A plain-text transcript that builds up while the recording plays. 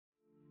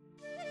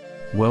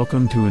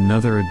Welcome to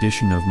another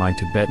edition of my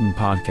Tibetan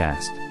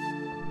podcast.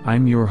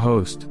 I'm your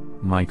host,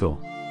 Michael.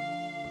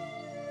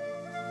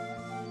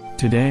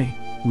 Today,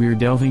 we're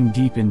delving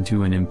deep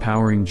into an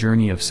empowering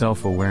journey of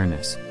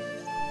self-awareness.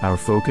 Our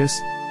focus?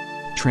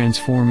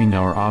 Transforming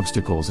our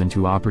obstacles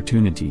into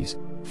opportunities,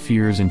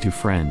 fears into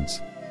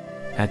friends.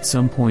 At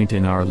some point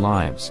in our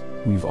lives,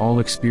 we've all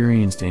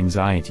experienced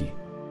anxiety.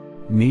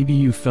 Maybe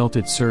you felt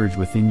it surge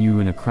within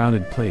you in a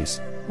crowded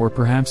place, or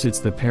perhaps it's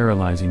the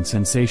paralyzing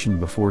sensation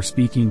before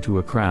speaking to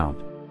a crowd.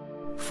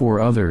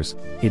 For others,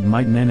 it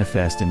might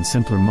manifest in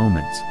simpler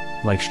moments,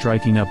 like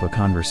striking up a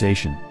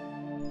conversation.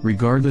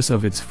 Regardless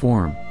of its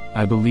form,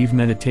 I believe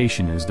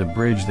meditation is the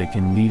bridge that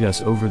can lead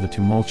us over the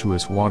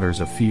tumultuous waters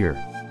of fear.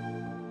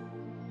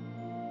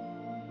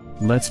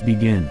 Let's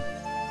begin.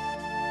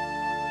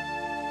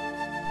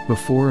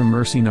 Before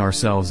immersing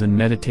ourselves in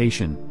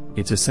meditation,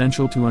 it's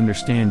essential to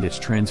understand its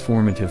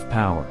transformative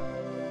power.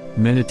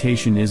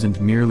 Meditation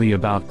isn't merely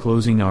about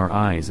closing our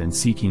eyes and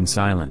seeking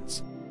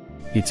silence.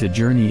 It's a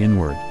journey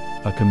inward,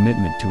 a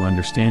commitment to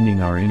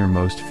understanding our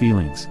innermost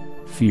feelings,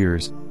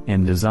 fears,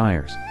 and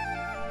desires.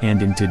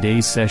 And in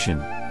today's session,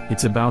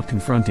 it's about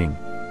confronting,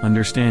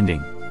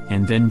 understanding,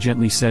 and then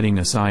gently setting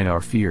aside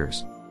our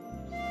fears.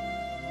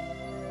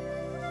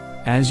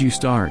 As you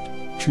start,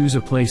 choose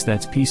a place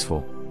that's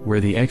peaceful,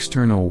 where the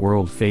external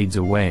world fades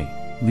away,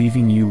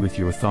 leaving you with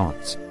your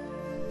thoughts.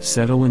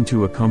 Settle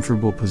into a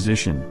comfortable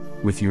position,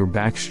 with your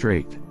back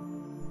straight.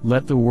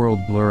 Let the world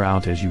blur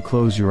out as you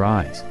close your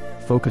eyes,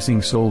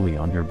 focusing solely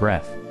on your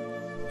breath.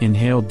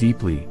 Inhale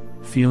deeply,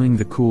 feeling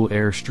the cool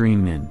air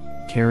stream in,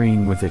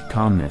 carrying with it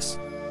calmness.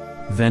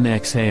 Then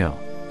exhale,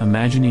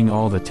 imagining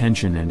all the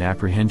tension and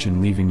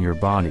apprehension leaving your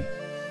body.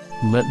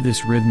 Let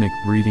this rhythmic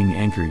breathing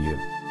anchor you.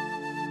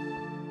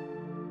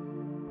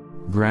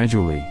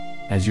 Gradually,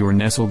 as you're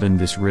nestled in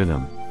this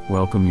rhythm,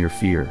 welcome your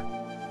fear.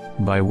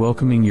 By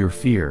welcoming your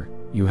fear,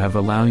 you have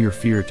allowed your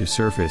fear to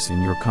surface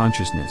in your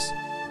consciousness.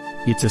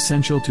 It's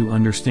essential to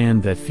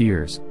understand that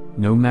fears,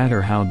 no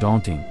matter how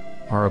daunting,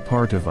 are a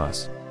part of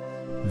us.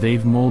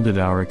 They've molded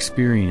our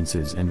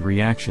experiences and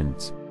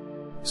reactions.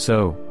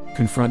 So,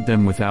 confront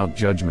them without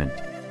judgment.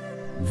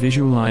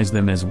 Visualize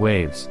them as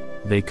waves.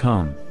 They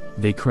come,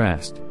 they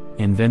crest,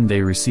 and then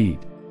they recede.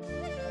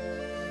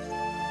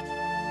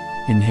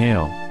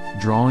 Inhale,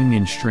 drawing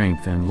in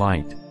strength and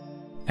light.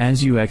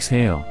 As you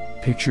exhale,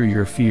 picture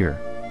your fear,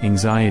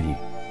 anxiety,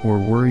 or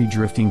worry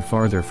drifting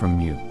farther from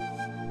you.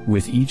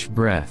 With each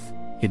breath,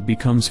 it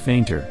becomes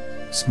fainter,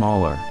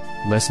 smaller,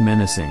 less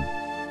menacing.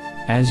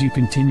 As you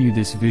continue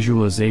this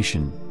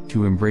visualization,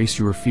 to embrace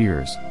your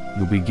fears,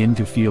 you'll begin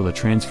to feel a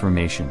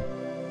transformation.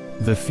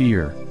 The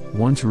fear,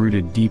 once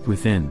rooted deep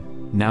within,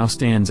 now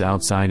stands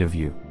outside of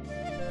you.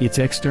 It's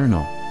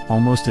external,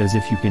 almost as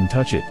if you can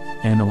touch it,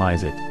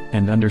 analyze it,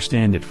 and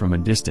understand it from a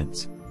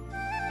distance.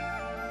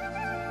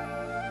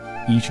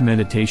 Each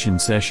meditation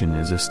session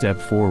is a step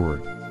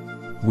forward.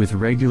 With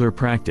regular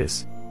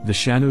practice, the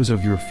shadows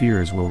of your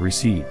fears will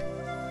recede.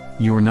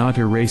 You're not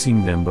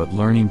erasing them but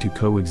learning to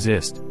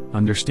coexist,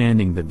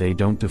 understanding that they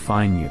don't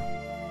define you.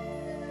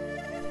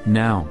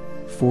 Now,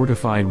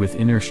 fortified with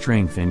inner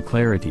strength and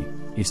clarity,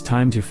 it's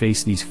time to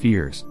face these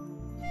fears.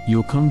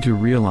 You'll come to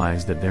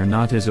realize that they're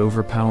not as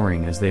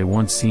overpowering as they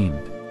once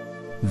seemed.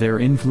 Their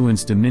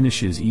influence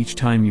diminishes each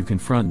time you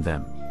confront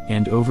them,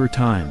 and over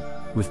time,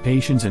 with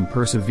patience and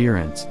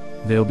perseverance,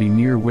 they'll be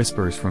mere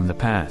whispers from the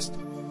past.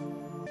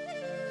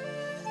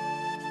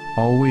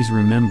 Always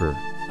remember,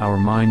 our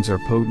minds are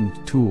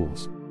potent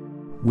tools.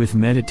 With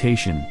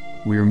meditation,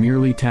 we're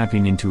merely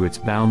tapping into its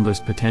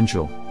boundless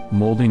potential,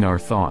 molding our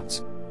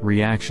thoughts,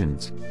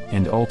 reactions,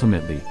 and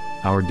ultimately,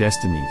 our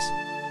destinies.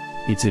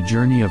 It's a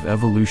journey of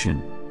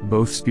evolution,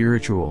 both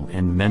spiritual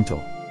and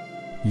mental.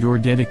 Your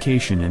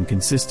dedication and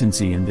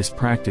consistency in this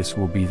practice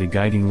will be the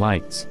guiding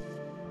lights.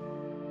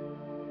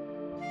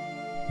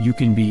 You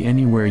can be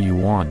anywhere you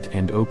want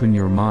and open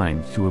your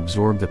mind to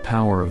absorb the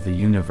power of the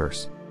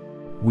universe.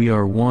 We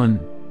are one,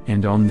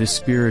 and on this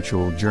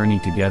spiritual journey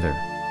together.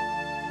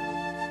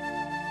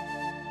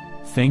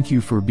 Thank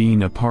you for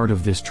being a part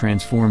of this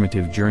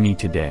transformative journey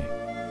today.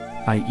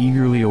 I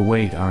eagerly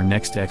await our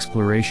next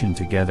exploration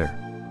together.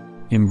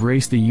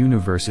 Embrace the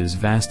universe's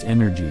vast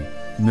energy,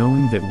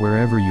 knowing that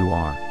wherever you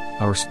are,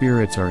 our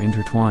spirits are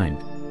intertwined,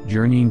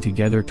 journeying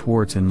together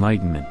towards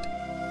enlightenment.